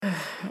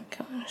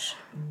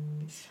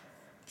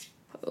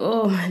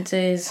Oh my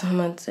days, oh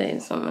my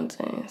days, oh my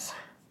days.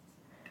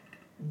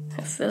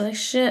 I feel like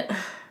shit.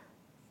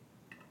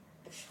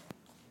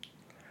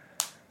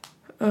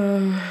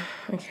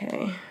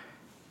 Okay.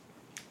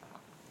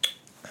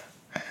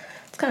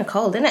 It's kind of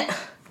cold, isn't it?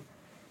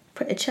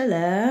 Pretty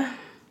chilly.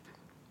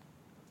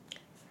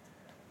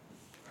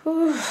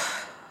 Whew.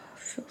 I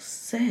feel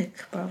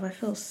sick, bruv. I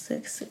feel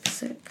sick.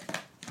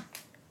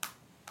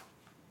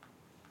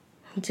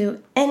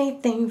 Do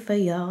anything for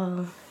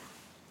y'all.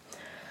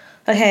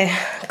 Okay,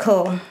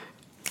 cool.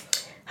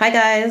 Hi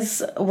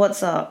guys,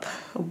 what's up?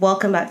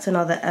 Welcome back to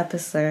another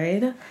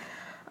episode.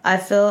 I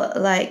feel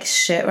like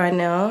shit right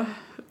now.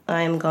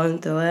 I'm going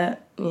through it,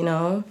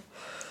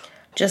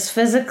 just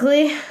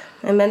physically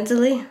and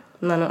mentally.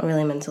 No, not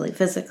really mentally,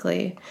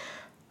 physically.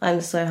 I'm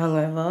so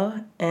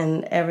hungover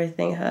and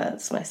everything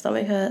hurts. My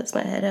stomach hurts,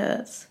 my head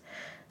hurts.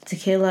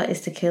 Tequila is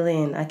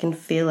tequilaing. I can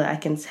feel it, I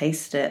can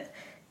taste it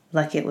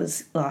like it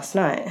was last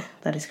night.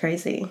 That is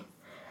crazy.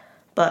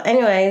 But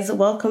anyways,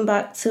 welcome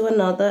back to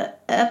another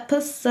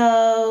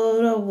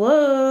episode.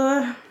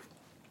 Whoa.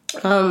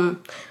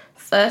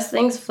 First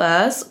things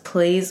first,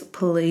 please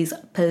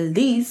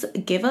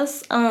give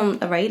us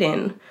a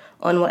rating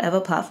on whatever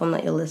platform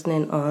that you're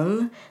listening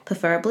on.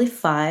 Preferably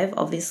 5,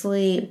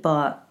 obviously,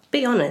 but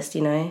be honest,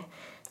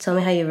 Tell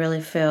me how you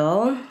really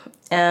feel.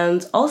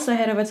 And also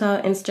head over to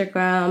our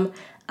Instagram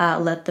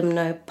at Let Them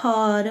Know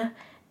Pod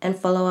and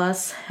follow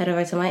us. Head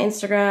over to my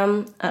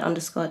Instagram at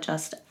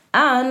 _just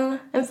Anne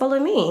and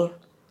follow me.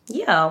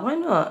 Yeah, why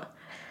not?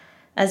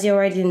 As you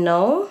already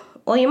know,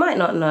 or you might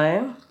not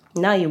know,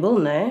 now you will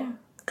know,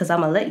 because I'm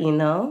going to let you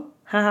know.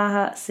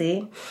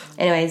 See?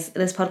 Anyways,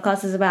 this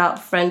podcast is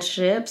about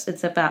friendships.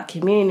 It's about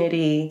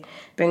community,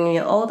 bringing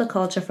you all the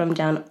culture from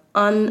down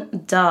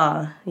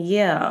under.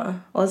 Yeah,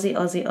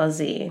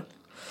 Aussie.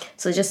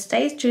 So just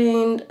stay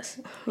tuned.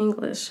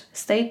 English.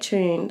 Stay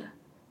tuned.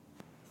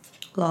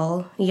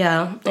 Lol.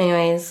 Yeah,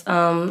 anyways,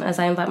 as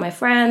I invite my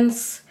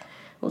friends,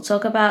 we'll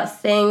talk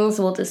about things,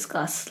 we'll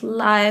discuss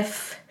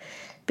life,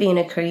 being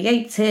a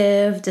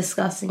creative,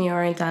 discussing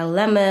your own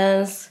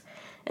dilemmas,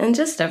 and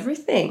just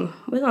everything.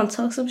 We're gonna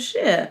talk some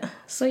shit.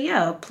 So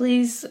yeah,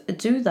 please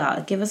do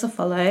that. Give us a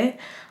follow.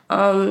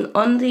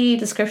 On the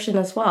description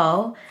as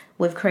well,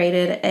 we've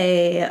created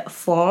a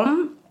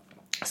form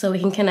so we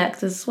can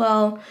connect as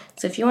well.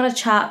 So if you want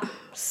to chat,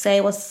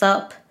 say what's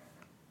up,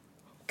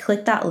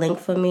 click that link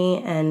for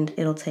me and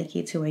it'll take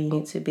you to where you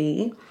need to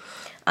be.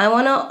 I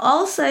want to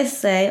also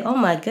say, oh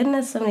my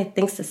goodness, so many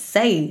things to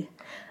say.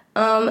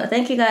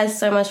 Thank you guys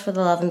so much for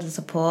the love and the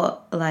support.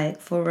 Like,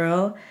 for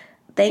real.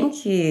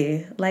 Thank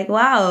you. Like,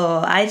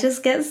 wow, I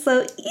just get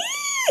so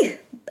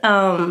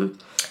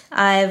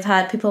I've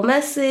had people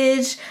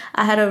message.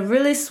 I had a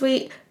really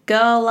sweet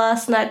girl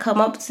last night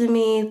come up to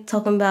me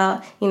talking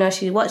about,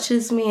 she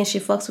watches me and she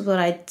fucks with what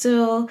I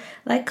do.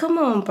 Like, come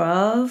on,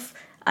 bruv.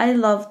 I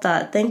love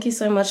that. Thank you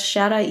so much.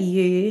 Shout out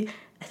you.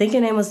 I think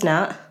your name was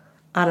Nat.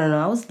 I don't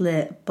know. I was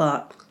lit,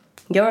 but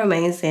you're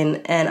amazing.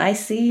 And I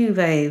see you,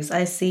 babes.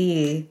 I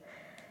see you.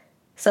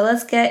 So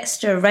let's get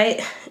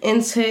straight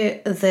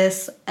into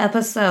this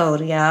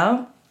episode,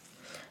 yeah?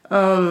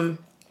 I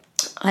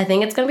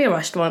think it's going to be a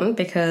rushed one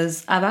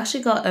because I've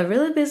actually got a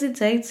really busy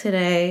day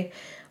today.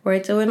 We're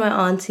doing my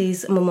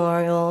auntie's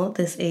memorial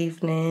this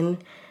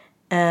evening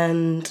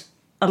and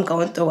I'm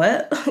going through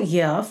it,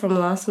 yeah, from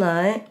last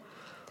night.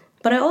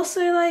 But I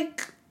also, I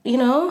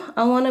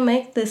want to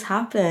make this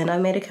happen. I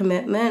made a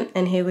commitment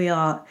and here we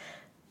are.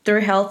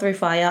 Through hell, through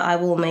fire, I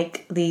will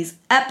make these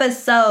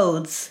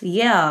episodes,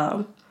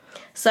 yeah.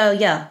 So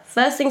yeah,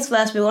 first things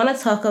first, we want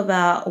to talk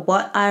about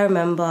what I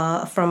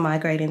remember from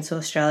migrating to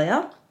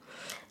Australia.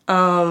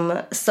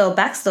 So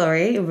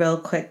backstory, real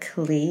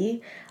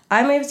quickly.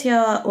 I moved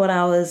here when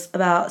I was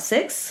about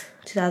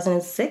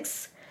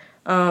 2006.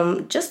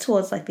 Just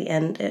towards the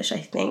end-ish, I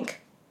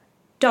think.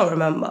 Don't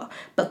remember,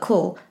 but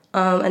cool.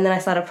 And then I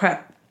started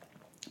prep.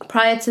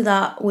 Prior to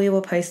that, we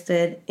were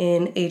posted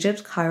in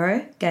Egypt,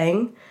 Cairo,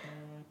 gang.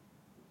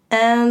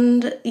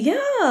 And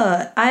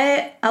yeah,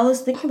 I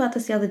was thinking about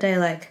this the other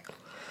day,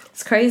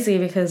 it's crazy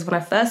because when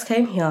I first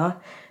came here,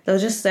 there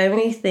was just so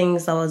many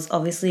things that was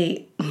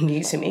obviously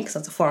new to me because I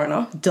was a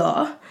foreigner,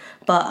 duh.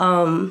 But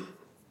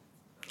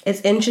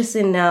it's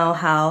interesting now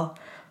how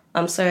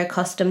I'm so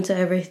accustomed to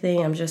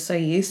everything. I'm just so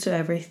used to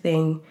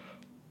everything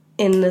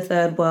in the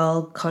third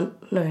world.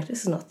 No,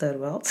 this is not third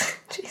world.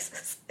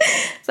 Jesus.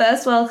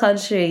 First world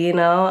country,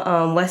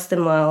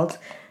 Western world.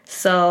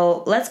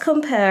 So let's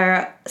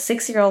compare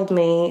 6-year-old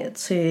me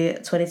to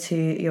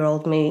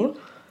 22-year-old me.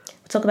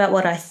 Talk about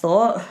what I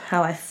thought,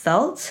 how I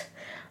felt.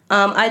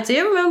 I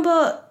do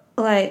remember,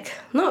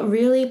 not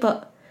really,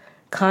 but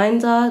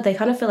kinda. They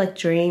kind of feel like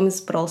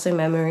dreams, but also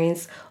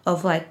memories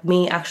of,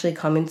 me actually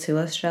coming to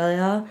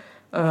Australia.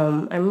 I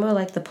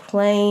remember, the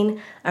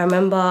plane. I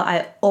remember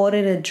I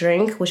ordered a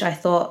drink, which I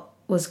thought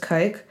was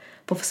Coke,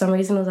 but for some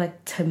reason it was,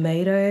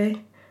 tomato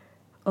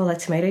or,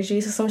 tomato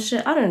juice or some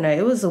shit. I don't know.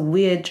 It was a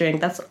weird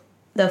drink. That's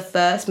the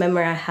first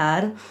memory I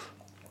had.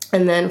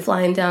 And then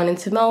flying down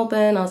into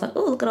Melbourne, I was like,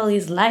 oh, look at all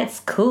these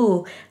lights.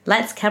 Cool.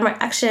 Lights, camera,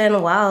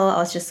 action. Wow. I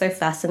was just so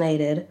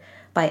fascinated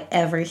by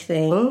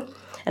everything.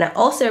 And I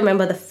also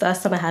remember the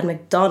first time I had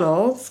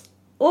McDonald's.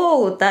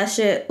 Oh, that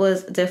shit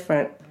was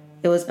different.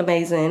 It was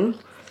amazing.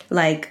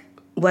 Like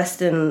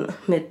Western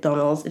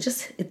McDonald's.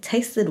 It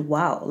tasted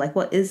wow. Like,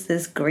 what is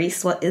this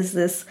grease? What is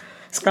this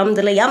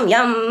scrumdiddly yum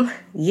yum?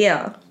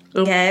 Yeah.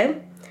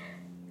 Okay.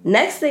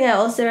 Next thing I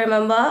also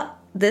remember,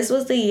 this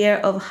was the year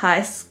of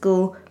High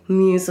School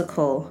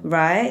Musical,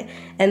 right?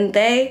 And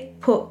they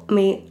put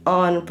me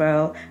on,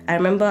 bro. I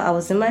remember I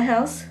was in my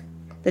house.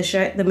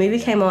 The movie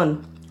came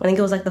on. I think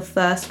it was like the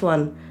first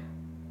one.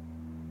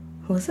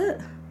 Was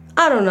it?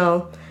 I don't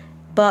know.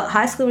 But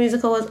High School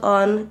Musical was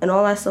on, and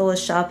all I saw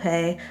was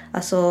Sharpay. I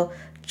saw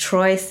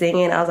Troy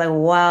singing. I was like,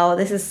 wow,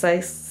 this is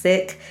so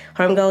sick.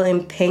 Homegirl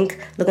in pink,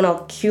 looking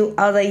all cute.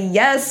 I was like,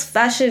 yes,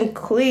 fashion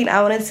queen.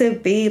 I wanted to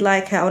be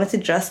like her. I wanted to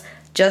dress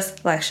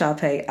just like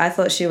Sharpay. I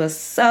thought she was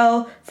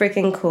so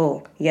freaking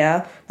cool.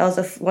 Yeah, that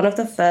was one of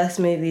the first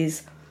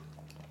movies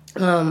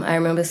I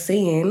remember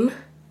seeing.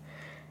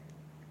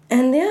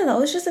 And yeah, that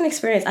was just an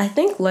experience. I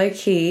think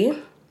low-key,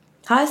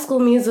 High School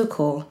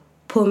Musical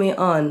put me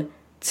on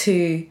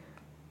to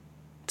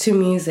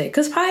music.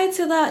 Because prior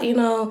to that, you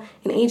know,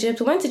 in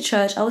Egypt, we went to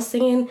church. I was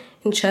singing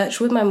in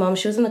church with my mom.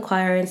 She was in the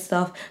choir and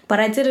stuff.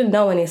 But I didn't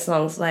know any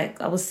songs. Like,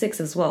 I was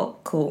 6 as well.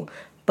 Cool.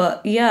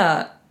 But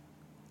yeah,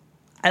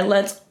 I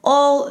learnt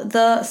all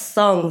the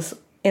songs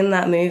in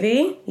that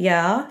movie.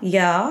 Yeah.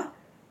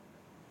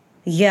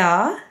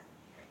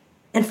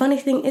 And funny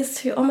thing is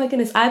too, oh my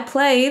goodness, I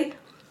played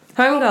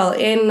Homegirl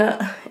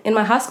in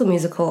my High School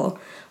Musical.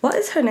 What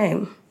is her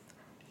name?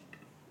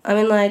 I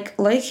mean, like,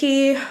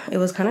 low-key, it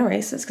was kind of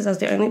racist because I was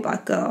the only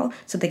black girl.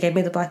 So they gave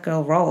me the black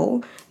girl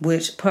role,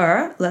 which,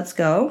 let's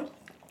go.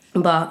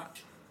 But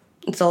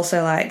it's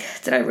also like,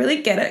 did I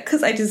really get it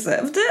because I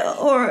deserved it?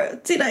 Or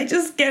did I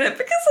just get it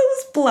because I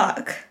was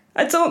black?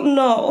 I don't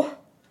know.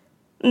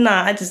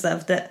 Nah, I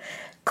deserved it.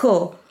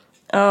 Cool.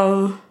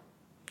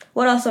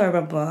 What else do I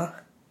remember?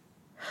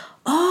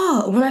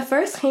 Oh, when I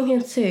first came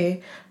here too,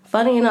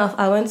 funny enough,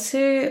 I went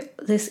to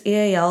this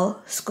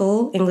EAL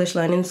school, English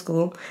learning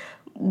school,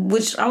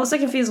 which I was so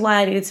confused why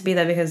I needed to be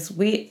there because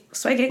we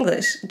spoke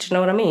English. Do you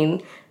know what I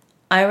mean?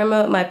 I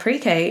remember my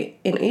pre-K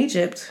in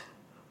Egypt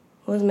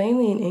was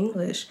mainly in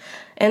English.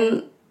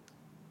 And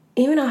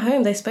even at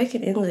home, they spoke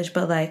in English,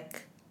 but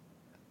like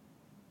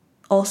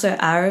also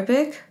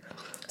Arabic.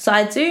 So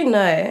I do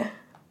know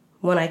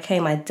when I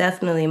came, my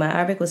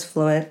Arabic was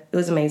fluent. It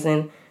was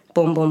amazing.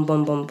 Boom, boom,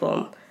 boom, boom,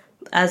 boom.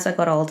 As I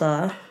got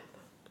older,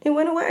 it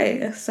went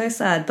away. So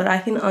sad, but I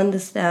can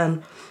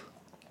understand.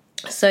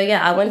 So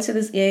yeah, I went to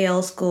this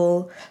EAL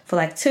school for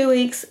like 2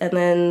 weeks, and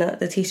then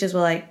the teachers were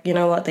like, you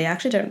know what, they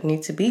actually don't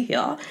need to be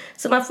here.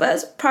 So my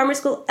first primary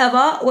school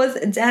ever was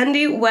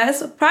Dandy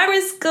West Primary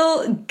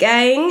School,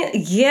 gang.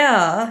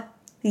 Yeah.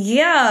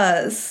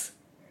 Yes.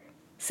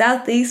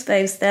 Southeast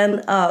babe,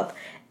 stand up.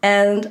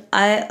 And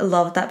I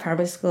loved that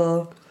primary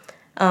school.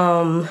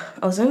 I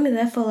was only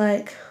there for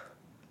like,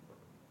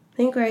 I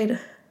think grade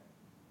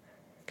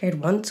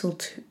 1 till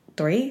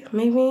 3,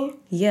 maybe.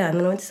 Yeah, and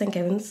then I went to St.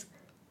 Kevin's.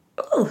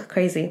 Oh,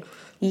 crazy.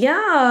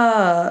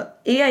 Yeah,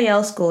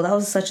 EAL school. That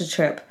was such a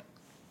trip.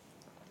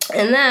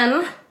 And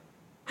then,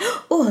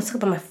 let's talk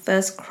about my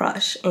first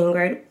crush in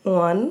grade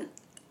 1.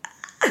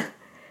 I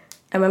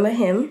remember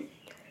him.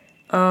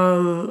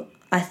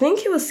 I think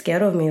he was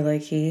scared of me,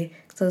 low-key.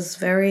 Because I was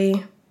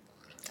very,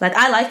 like,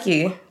 I like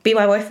you. Be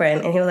my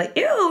boyfriend. And he was like,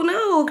 ew,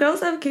 no,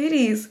 girls have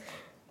cuties.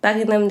 Back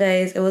in them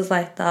days, it was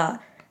like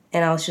that.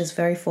 And I was just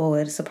very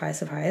forward. Surprise,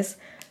 surprise.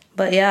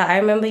 But yeah, I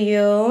remember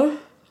you.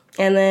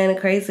 And then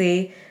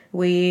crazy,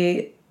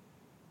 we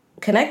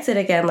connected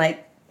again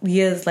like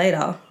years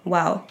later.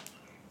 Wow.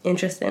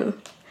 Interesting.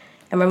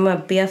 I remember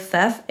my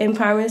BFF in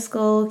primary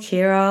school,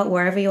 Kira,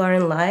 wherever you are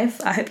in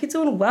life. I hope you're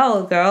doing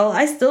well, girl.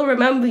 I still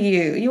remember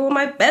you. You were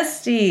my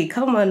bestie.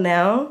 Come on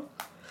now.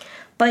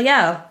 But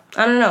yeah,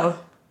 I don't know.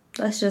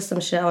 That's just some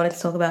shit I wanted to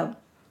talk about.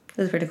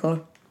 It was pretty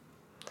cool.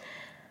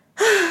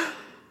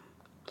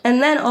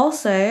 And then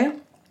also,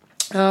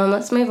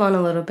 let's move on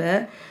a little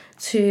bit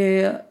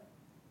to...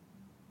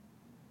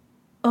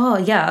 Oh,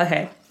 yeah,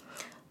 okay.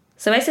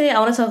 So basically, I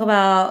want to talk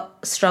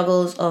about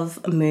struggles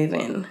of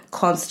moving.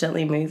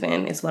 Constantly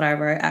moving is what I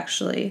wrote,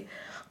 actually.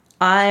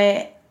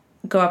 I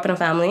grew up in a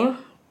family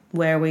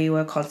where we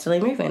were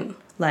constantly moving.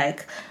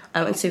 Like,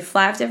 I went to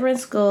 5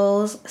 different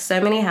schools, so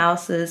many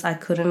houses, I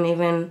couldn't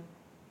even...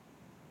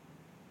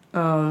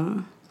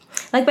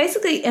 Like,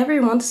 basically, every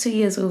 1 to 2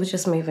 years, we were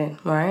just moving,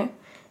 right?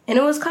 And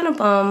it was kind of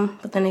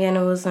but then again,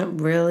 it wasn't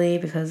really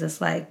because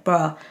it's like,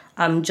 bruh,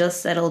 I'm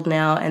just settled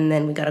now and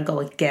then we gotta go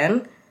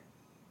again.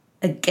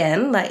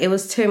 Like, it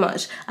was too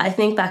much. I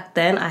think back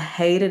then I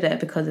hated it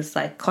because it's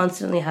like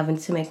constantly having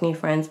to make new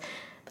friends.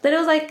 But then it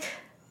was like,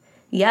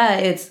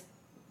 yeah,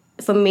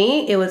 for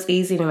me, it was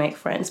easy to make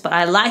friends. But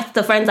I liked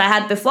the friends I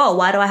had before.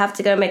 Why do I have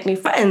to go make new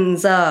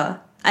friends? I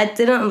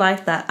didn't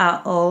like that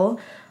at all.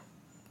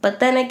 But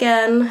then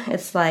again,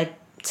 it's like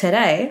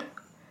today,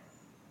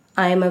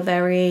 I am a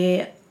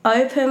very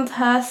open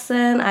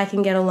person. I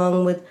can get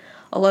along with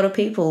a lot of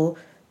people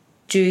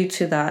due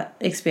to that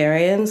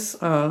experience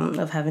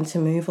of having to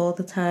move all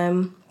the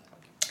time.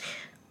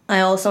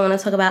 I also want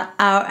to talk about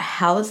our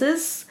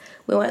houses.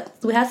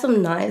 We had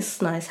some nice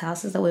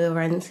houses that we were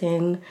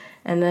renting,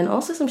 and then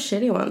also some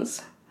shitty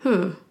ones.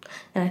 And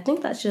I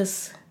think that's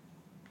just,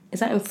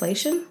 is that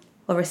inflation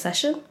or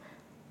recession?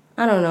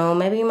 I don't know.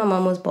 Maybe my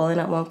mum was balling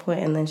at one point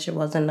and then she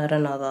wasn't at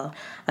another.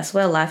 I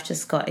swear life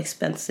just got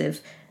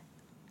expensive.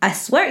 I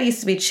swear it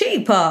used to be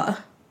cheaper.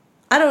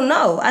 I don't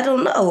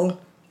know.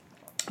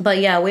 But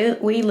yeah,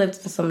 we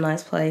lived in some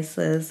nice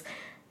places.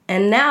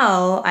 And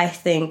now I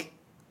think,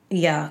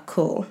 yeah,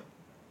 cool.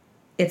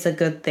 It's a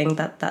good thing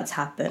that that's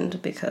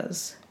happened,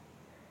 because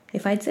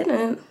if I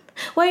didn't...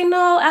 Wait,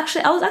 no,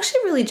 actually, I was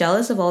actually really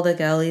jealous of all the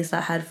girlies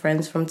that had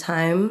friends from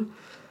time.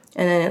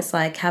 And then it's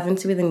like having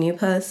to be the new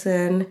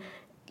person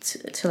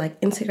to like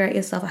integrate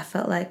yourself. I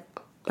felt like,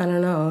 I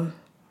don't know.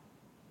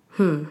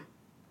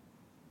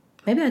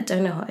 Maybe I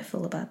don't know how I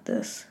feel about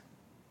this.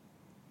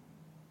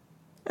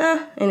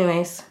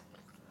 Anyways.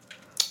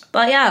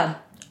 But yeah.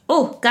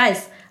 Oh,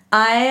 guys,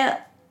 I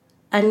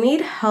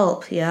need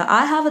help here.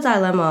 I have a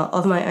dilemma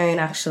of my own,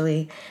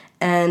 actually.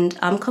 And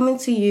I'm coming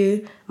to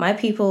you, my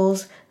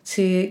peoples,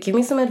 to give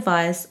me some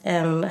advice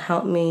and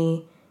help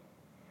me,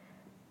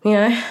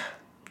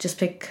 just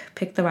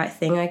pick the right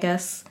thing, I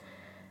guess.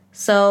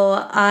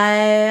 So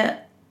I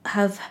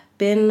have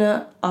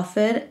been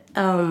offered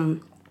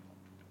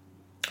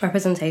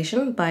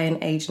representation by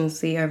an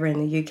agency over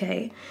in the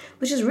UK,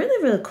 which is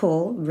really, really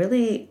cool.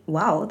 Really,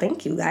 wow,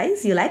 thank you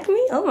guys. You like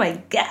me? Oh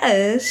my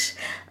gosh.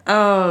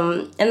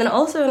 And then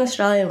also an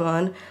Australian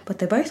one, but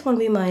they both want to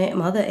be my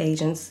mother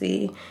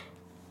agency.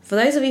 For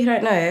those of you who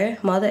don't know,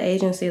 mother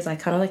agency is like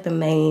kind of like the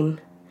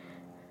main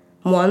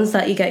ones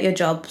that you get your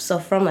jobs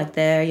off from, like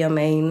they're your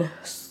main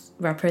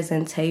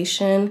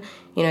representation.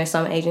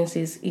 Some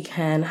agencies you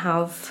can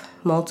have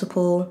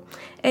multiple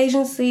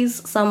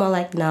agencies. Some are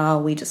like, nah,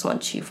 we just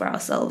want you for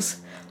ourselves.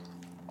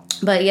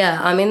 But yeah,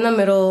 I'm in the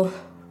middle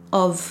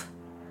of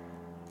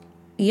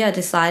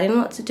deciding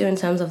what to do in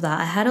terms of that.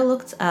 I had a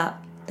look at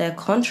their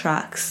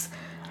contracts.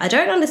 I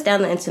don't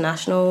understand the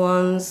international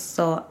ones,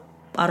 so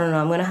I don't know.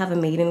 I'm gonna have a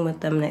meeting with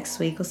them next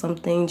week or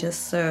something,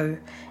 just so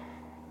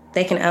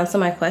they can answer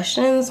my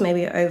questions,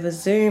 maybe over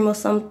Zoom or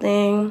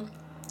something.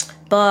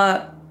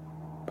 But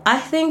I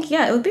think,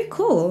 it would be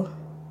cool.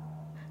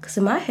 Because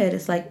in my head,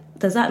 it's like,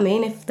 does that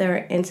mean if they're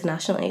an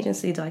international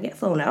agency, do I get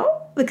flown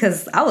out?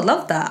 Because I would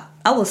love that.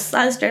 I will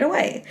sign straight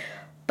away.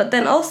 But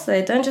then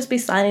also, don't just be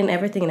signing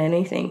everything and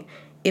anything.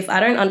 If I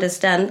don't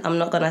understand, I'm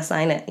not going to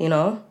sign it,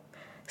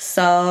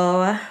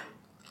 So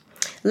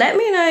let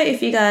me know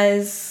if you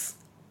guys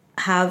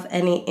have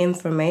any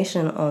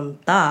information on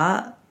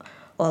that,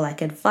 or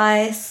like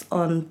advice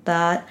on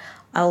that.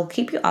 I'll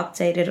keep you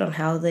updated on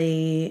how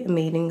the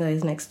meeting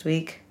goes next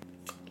week.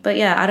 But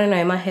yeah, I don't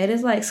know. My head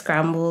is like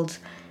scrambled.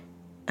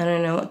 I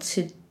don't know what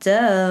to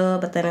do.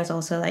 But then it's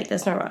also like,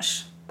 there's no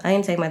rush. I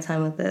can take my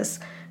time with this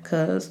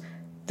because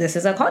this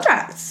is a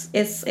contract.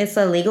 It's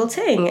a legal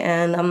thing.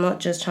 And I'm not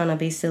just trying to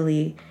be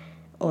silly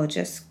or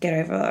just get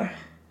over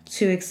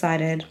too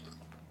excited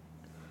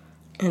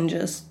and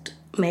just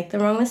make the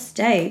wrong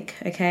mistake,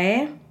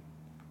 okay?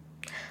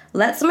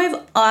 Let's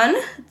move on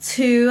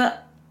to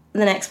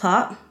the next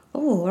part.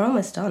 Oh, we're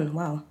almost done.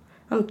 Wow.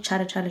 I'm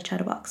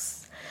chatterbox.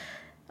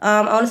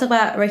 I want to talk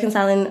about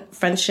reconciling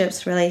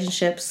friendships,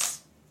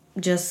 relationships,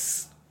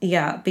 just,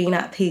 being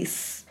at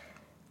peace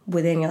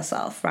within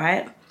yourself,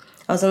 right?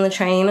 I was on the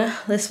train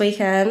this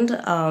weekend.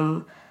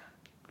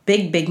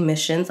 Big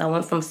missions. I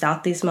went from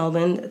southeast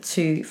Melbourne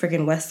to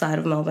freaking west side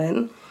of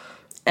Melbourne.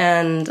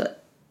 And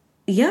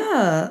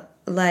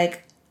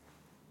like,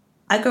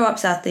 I grew up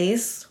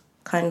southeast,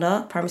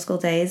 kinda, primary school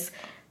days.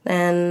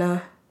 Then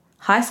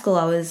high school,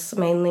 I was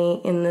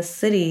mainly in the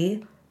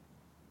city.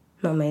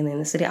 Not mainly in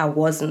the city, I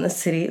was in the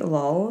city,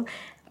 lol.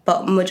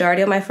 But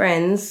majority of my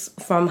friends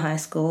from high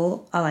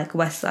school are like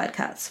west side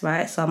cats,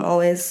 right? So I'm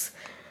always,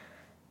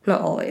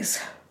 not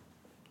always,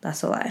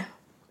 that's a lie.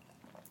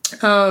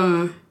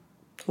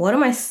 What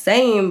am I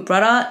saying,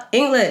 brother?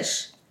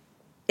 English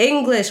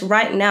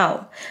right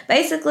now.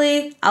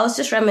 Basically, I was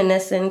just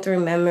reminiscing through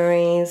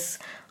memories,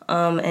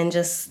 and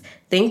just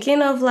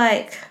thinking of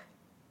like,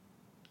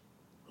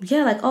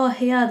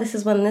 this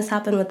is when this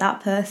happened with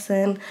that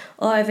person.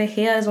 Or over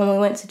here is when we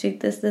went to do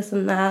this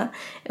and that.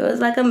 It was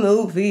like a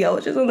movie. I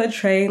was just on the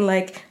train,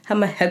 like, had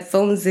my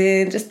headphones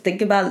in, just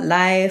thinking about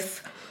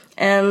life.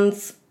 And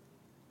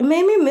it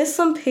made me miss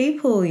some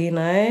people,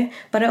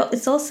 But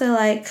it's also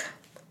like,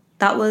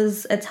 that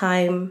was a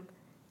time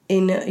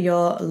in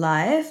your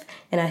life.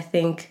 And I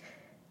think,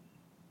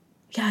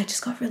 I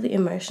just got really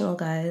emotional,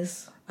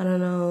 guys. I don't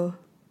know.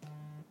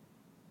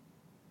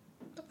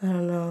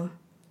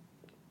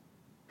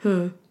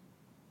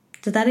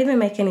 Did that even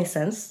make any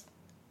sense?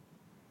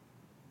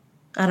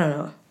 I don't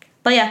know.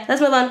 But let's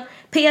move on.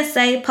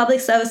 PSA, public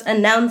service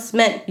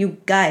announcement, you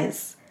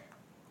guys.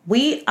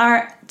 We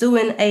are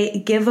doing a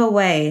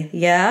giveaway,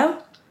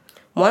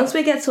 Once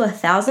we get to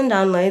 1,000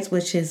 downloads,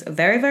 which is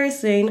very, very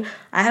soon,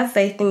 I have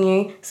faith in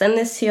you. Send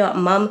this to your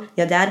mum,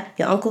 your dad,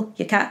 your uncle,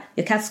 your cat,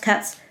 your cat's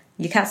cats,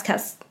 your cat's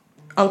cat's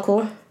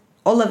uncle,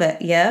 all of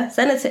it, yeah?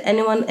 Send it to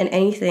anyone and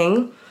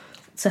anything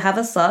to have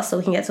a sauce so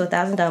we can get to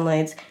 1,000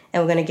 downloads,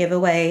 and we're going to give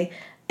away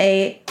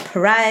a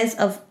prize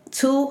of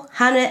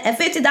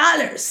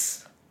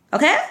 $250.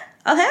 Okay?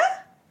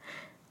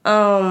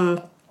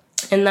 And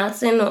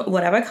that's in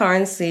whatever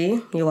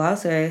currency you are.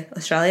 So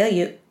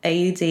Australia,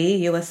 AUD,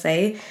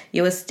 USA,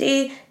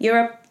 USD,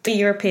 Europe,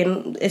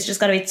 European. It's just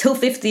going to be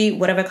 $250,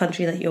 whatever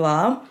country that you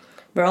are.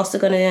 We're also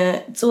going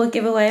to do a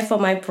giveaway for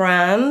my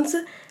brand.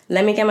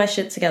 Let me get my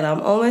shit together.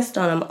 I'm almost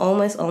done. I'm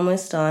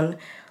almost done.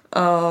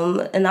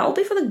 And that will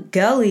be for the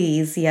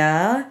girlies,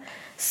 yeah?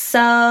 So,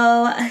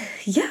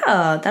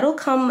 yeah, that'll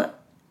come.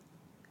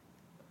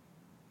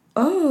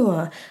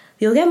 Oh,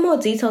 you'll get more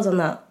details on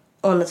that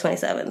on the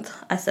 27th.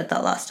 I said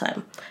that last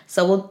time.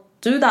 So we'll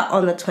do that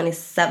on the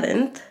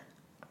 27th.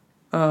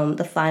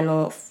 The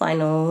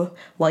final,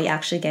 what you're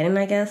actually getting,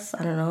 I guess.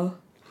 I don't know.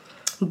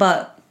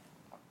 But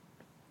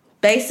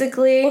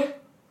basically,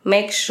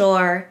 make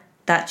sure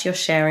that you're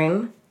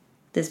sharing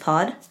this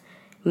pod.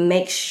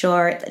 Make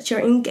sure that you're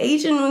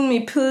engaging with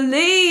me,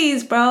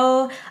 please,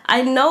 bro.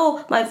 I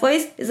know my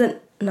voice isn't...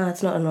 No,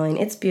 it's not annoying.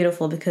 It's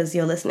beautiful because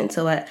you're listening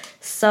to it.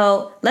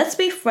 So let's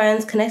be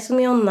friends. Connect with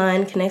me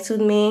online. Connect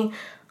with me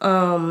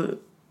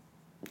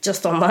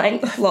just online.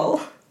 Lol.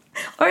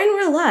 Or in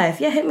real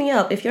life. Yeah, hit me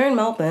up. If you're in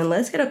Melbourne,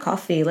 let's get a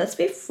coffee. Let's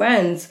be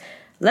friends.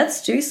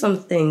 Let's do some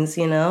things,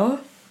 you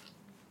know?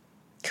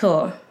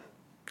 Cool.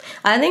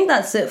 I think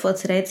that's it for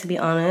today, to be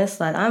honest.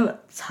 Like, I'm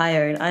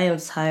tired. I am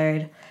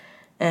tired.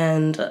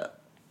 And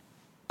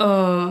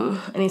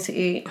I need to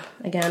eat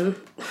again.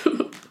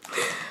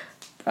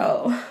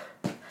 Bro.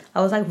 I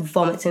was like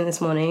vomiting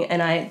this morning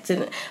and I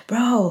didn't...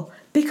 Bro,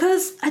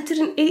 because I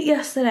didn't eat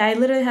yesterday. I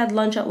literally had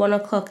lunch at 1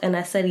 o'clock and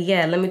I said,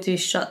 yeah, let me do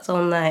shots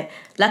all night.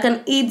 Like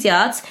an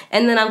idiot.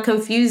 And then I'm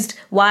confused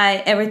why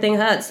everything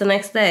hurts the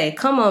next day.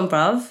 Come on,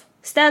 bruv.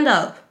 Stand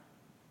up.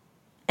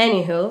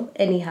 Anyhow,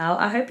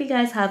 I hope you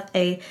guys have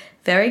a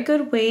very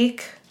good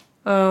week.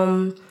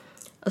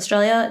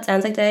 Australia, it's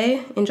Anzac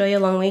Day. Enjoy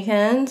your long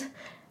weekend.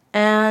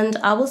 And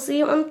I will see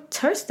you on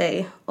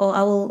Thursday. Or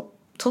I will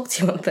talk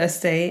to you on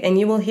Thursday. And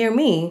you will hear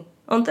me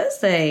on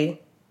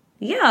Thursday.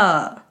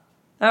 Yeah.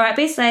 All right,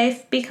 be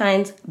safe. Be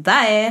kind.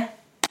 Bye.